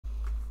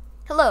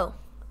Hello,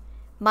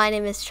 my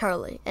name is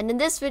Charlie, and in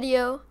this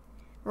video,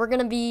 we're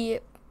going to be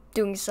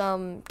doing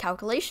some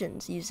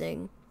calculations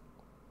using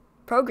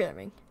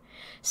programming.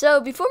 So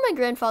before my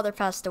grandfather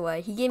passed away,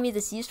 he gave me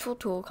this useful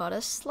tool called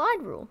a slide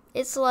rule.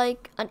 It's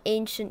like an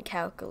ancient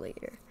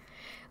calculator,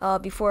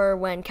 before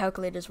when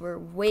calculators were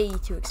way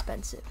too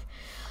expensive.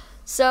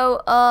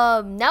 So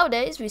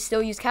nowadays, we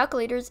still use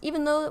calculators,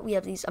 even though we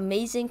have these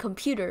amazing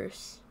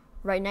computers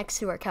right next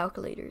to our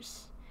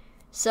calculators.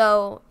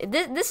 So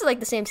this is like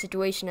the same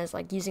situation as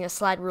like using a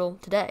slide rule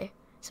today.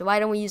 So why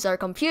don't we use our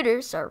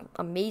computers, our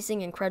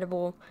amazing,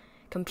 incredible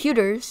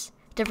computers,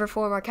 to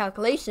perform our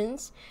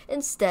calculations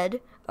instead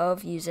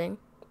of using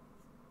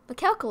a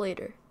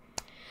calculator?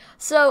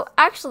 So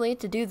actually,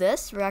 to do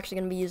this, we're actually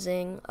going to be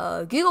using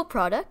a Google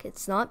product.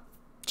 It's not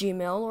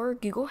Gmail or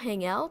Google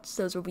Hangouts.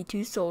 Those will be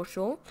too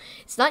social.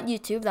 It's not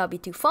YouTube. That would be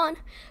too fun.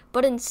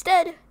 But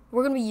instead,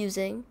 we're going to be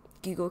using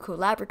Google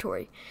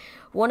Collaboratory,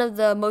 one of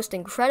the most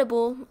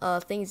incredible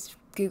things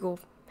Google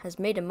has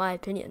made, in my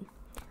opinion.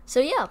 So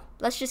yeah,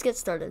 let's just get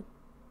started.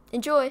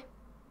 Enjoy.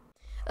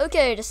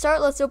 Okay, to start,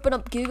 let's open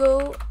up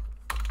Google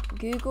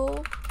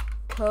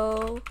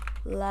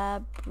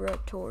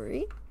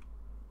Collaboratory.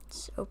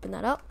 Let's open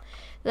that up.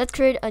 Let's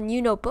create a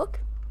new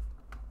notebook.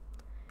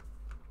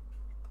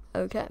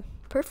 Okay,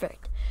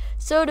 perfect.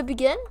 So to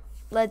begin,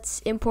 let's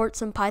import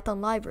some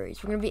Python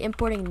libraries. We're going to be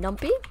importing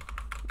Numpy,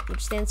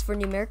 which stands for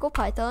numerical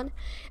Python,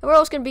 and we're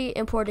also going to be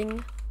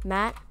importing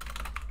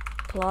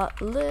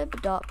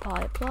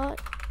matplotlib.pyplot.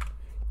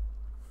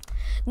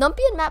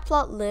 Numpy and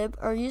Matplotlib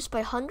are used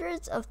by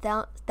hundreds of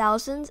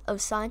thousands of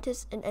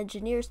scientists and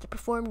engineers to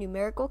perform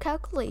numerical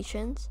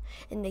calculations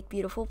and make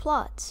beautiful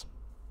plots.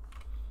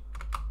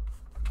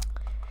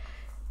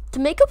 To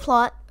make a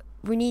plot,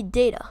 we need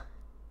data.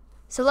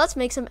 So let's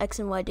make some x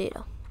and y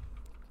data.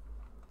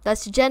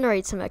 Let's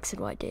generate some x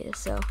and y data.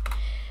 So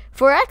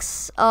for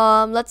x,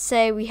 let's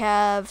say we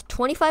have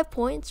 25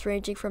 points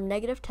ranging from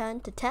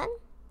 -10 to 10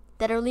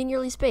 that are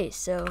linearly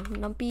spaced. So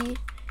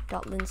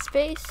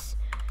numpy.linspace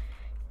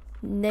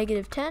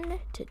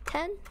 -10 to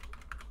 10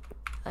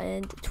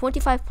 and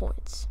 25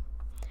 points.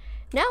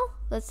 Now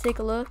let's take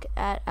a look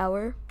at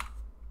our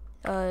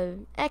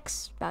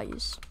x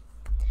values.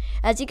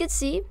 As you can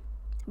see,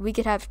 we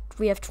have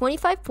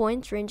 25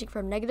 points ranging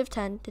from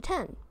 -10 to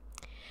 10.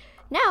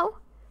 Now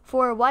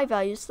for our y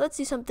values, let's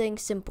do something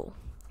simple.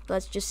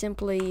 Let's just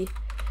simply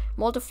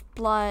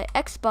multiply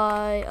x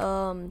by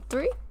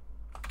 3.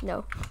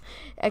 No,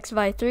 x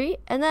by 3,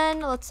 and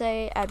then let's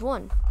say add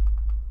 1.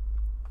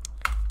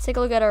 Let's take a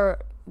look at our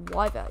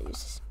y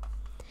values.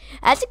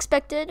 As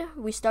expected,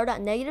 we start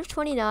at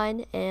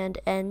 -29 and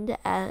end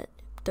at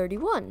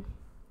 31.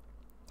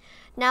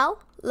 Now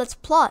let's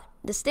plot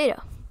this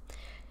data.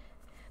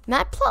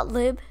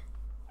 Matplotlib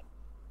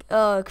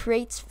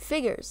creates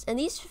figures, and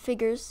these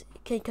figures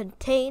can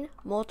contain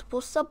multiple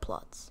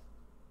subplots.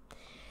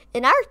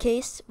 In our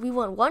case, we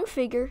want one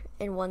figure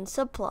and one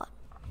subplot.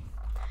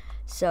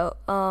 So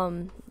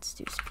let's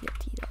do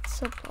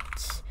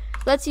spt.subplots.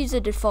 Let's use the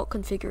default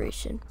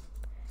configuration.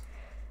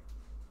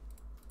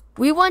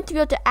 We want to be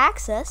able to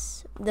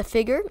access the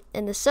figure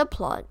and the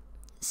subplot,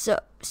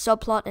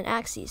 subplot and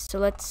axes. So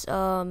let's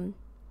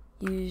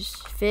use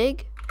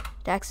fig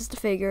to access the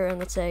figure, and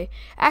let's say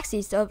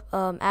axes to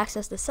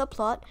access the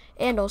subplot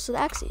and also the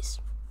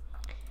axes.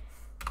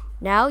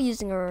 Now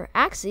using our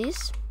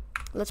axes,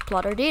 let's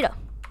plot our data,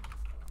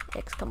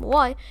 x,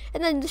 y,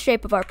 and then the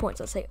shape of our points,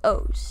 let's say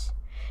O's.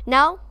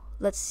 Now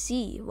let's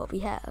see what we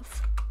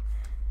have.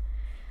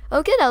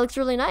 Okay, that looks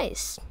really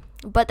nice,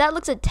 but that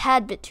looks a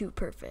tad bit too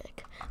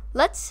perfect.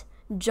 Let's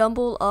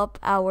jumble up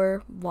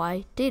our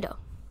y data.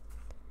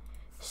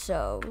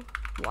 So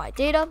y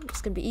data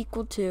is going to be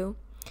equal to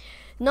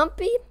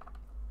Numpy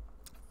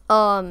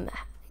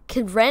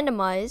can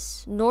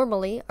randomize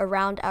normally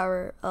around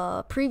our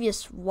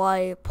previous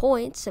y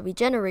points that we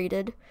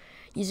generated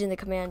using the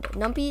command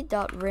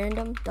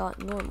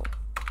numpy.random.normal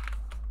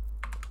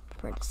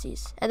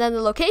parentheses, and then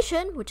the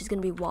location, which is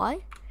going to be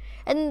y,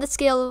 and then the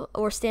scale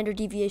or standard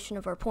deviation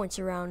of our points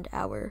around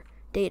our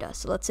data.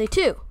 So let's say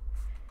 2.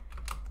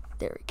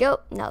 There we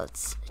go. Now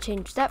let's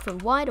change that from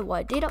y to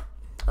y data.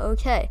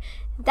 Okay,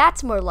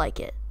 that's more like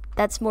it.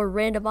 That's more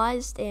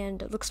randomized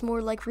and looks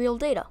more like real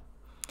data.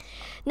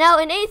 Now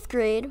in 8th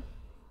grade,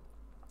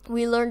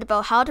 we learned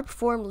about how to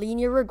perform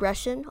linear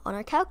regression on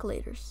our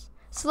calculators.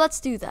 So let's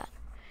do that.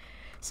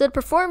 So to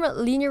perform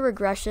linear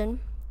regression,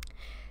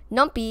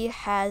 Numpy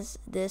has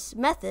this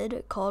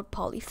method called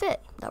polyfit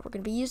that we're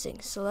going to be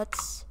using. So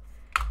let's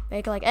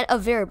make like a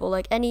variable,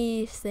 like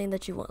anything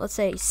that you want. Let's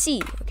say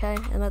c, okay?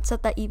 And let's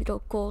set that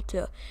equal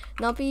to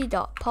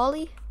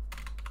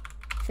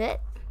numpy.polyfit.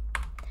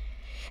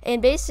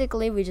 And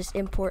basically, we just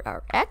import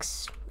our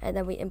x, and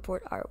then we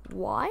import our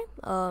y.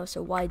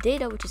 So y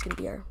data, which is going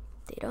to be our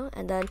data,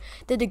 and then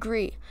the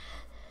degree.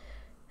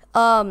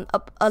 A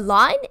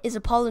line is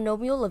a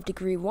polynomial of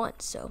degree 1,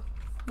 so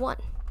 1.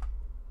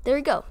 There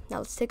we go. Now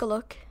let's take a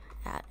look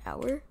at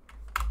our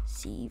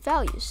c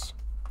values.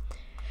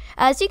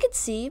 As you can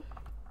see,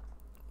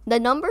 The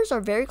numbers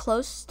are very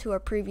close to our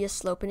previous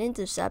slope and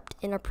intercept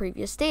in our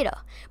previous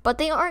data, but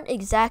they aren't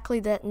exactly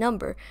that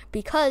number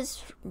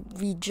because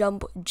we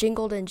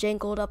jingled and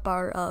jangled up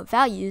our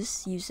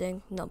values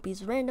using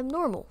Numpy's random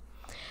normal.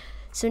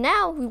 So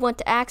now we want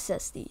to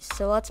access these.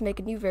 So let's make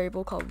a new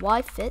variable called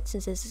yFit,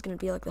 since this is going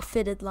to be like the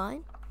fitted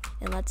line,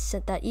 and let's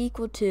set that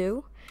equal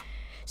to.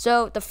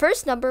 So the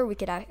first number, we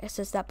could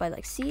access that by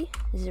like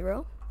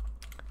C0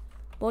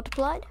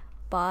 multiplied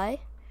by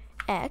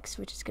x,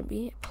 which is going to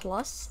be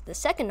plus the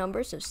second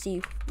number, so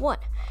C1.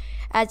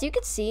 As you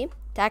can see,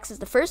 to access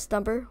the first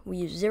number, we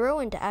use 0,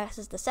 and to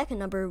access the second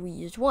number, we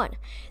use 1.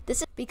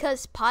 This is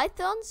because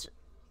Python's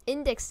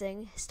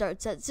indexing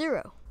starts at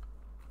 0.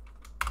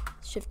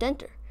 Shift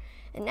enter.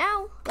 And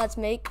now, let's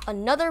make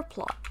another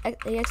plot.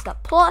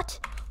 ax.plot,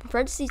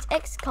 parentheses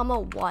x, comma,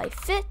 y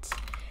fit.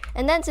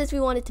 And then since we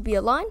want it to be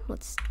a line,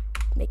 let's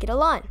make it a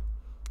line.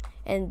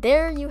 And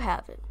there you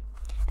have it.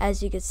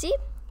 As you can see,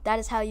 that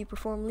is how you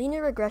perform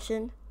linear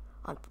regression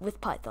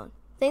with Python.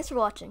 Thanks for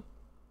watching.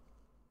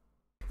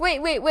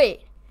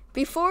 Wait.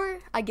 Before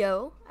I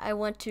go, I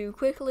want to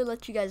quickly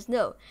let you guys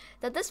know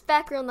that this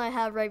background I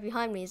have right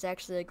behind me is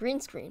actually a green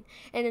screen.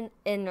 And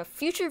in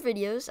future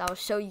videos, I'll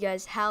show you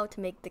guys how to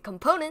make the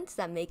components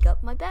that make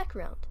up my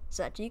background,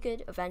 so that you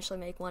could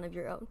eventually make one of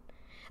your own.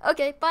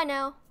 Okay, bye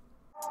now.